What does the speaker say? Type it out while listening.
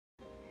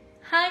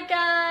Hi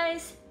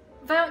guys,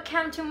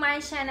 welcome to my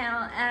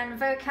channel and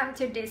welcome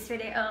to this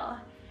video.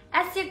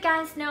 As you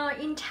guys know,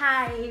 in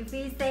Thai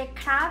we say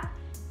krap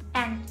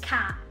and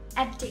ka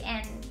at the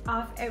end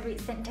of every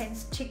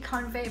sentence to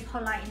convey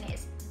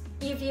politeness.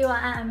 If you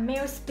are a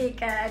male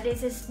speaker,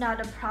 this is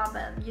not a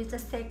problem, you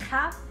just say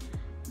krap.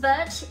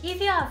 But if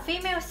you are a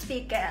female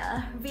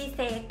speaker, we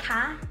say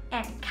ka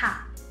and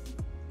ka.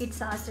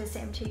 It's also the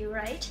same to you,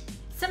 right?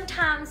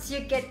 Sometimes you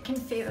get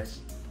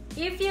confused.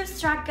 If you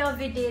struggle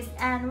with this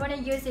and want to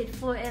use it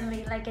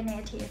fluently like a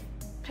native,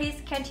 please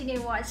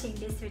continue watching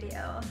this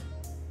video.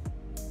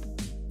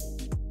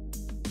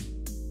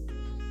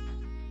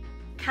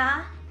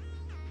 Ka,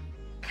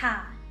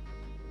 ka,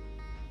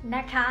น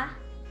ะคะ.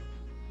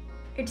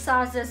 It's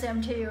also the same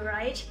to you,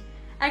 right?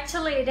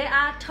 Actually, they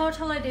are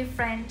totally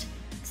different,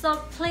 so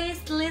please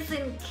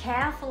listen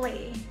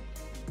carefully.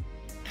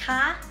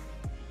 Ka,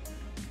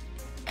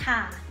 ka,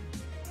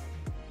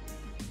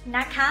น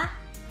ะคะ.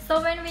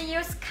 So when we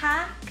use ka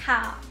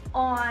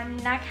or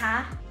นะคะ,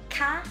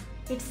 ka,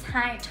 it's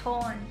high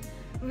tone.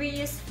 We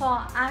use for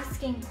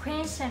asking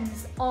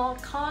questions or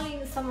calling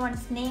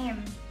someone's name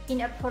in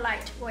a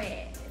polite way.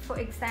 For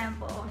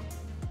example,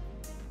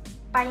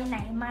 ไปไหน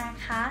มา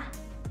คะ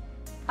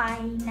ไป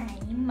ไหน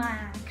มา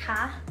ค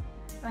ะ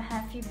Where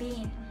have you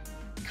been?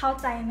 เข้า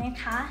ใจไหม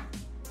คะ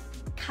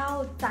เข้า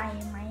ใจ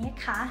ไหม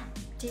คะ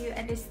Do you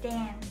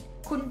understand?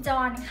 คุณจ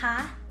อห์นคะ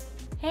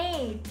Hey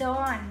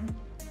John.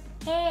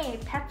 Hey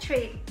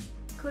Patrick,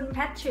 คุณ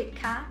Patrick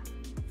คะ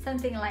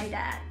Something like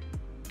that.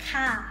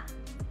 Ka,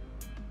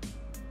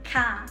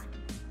 ka.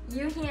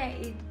 You hear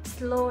it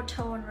slow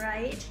tone,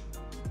 right?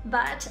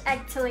 But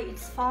actually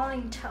it's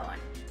falling tone.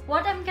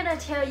 What I'm gonna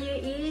tell you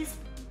is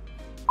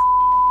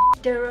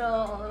the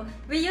rule.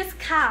 We use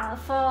ka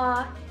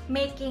for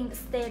making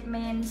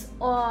statements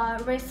or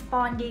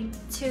responding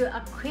to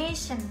a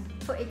question.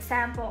 For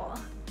example,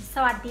 ส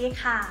วัสดี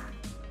ค่ะ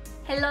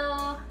Hello.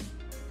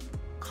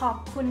 ขอบ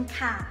คุณ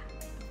ค่ะ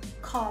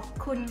ขอบ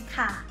คุณ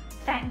ค่ะ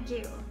Thank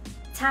you.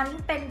 ฉัน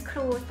เป็นค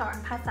รูสอน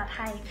ภาษาไท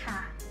ยค่ะ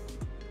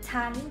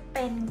ฉันเ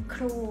ป็นค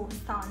รู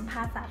สอนภ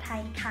าษาไท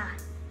ยค่ะ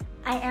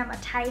I am a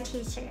Thai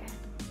teacher.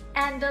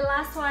 And the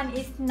last one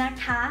is นะ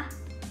คะ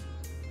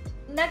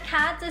นะค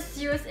ะ just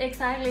use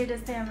exactly the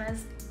same as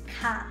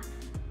ค่ะ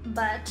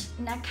but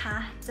นะคะ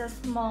just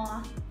more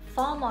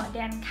formal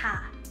than ค่ะ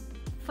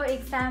For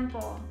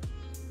example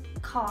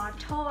ขอ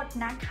โทษ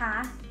นะคะ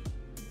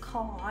ข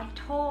อ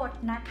โทษ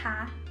นะคะ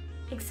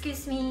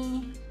Excuse me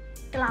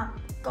กลับ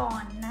ก่อ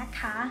นนะ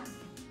คะ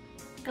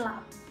กลั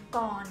บ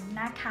ก่อน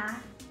นะคะ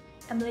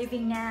I'm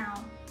leaving now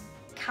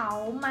เขา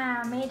มา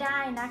ไม่ได้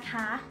นะค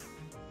ะ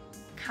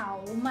เขา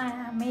มา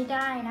ไม่ไ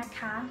ด้นะค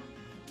ะ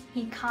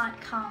He can't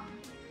come.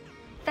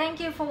 Thank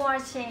you for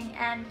watching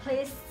and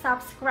please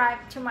subscribe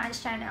to my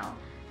channel.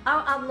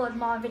 I'll upload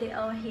more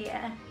video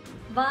here.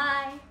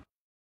 Bye.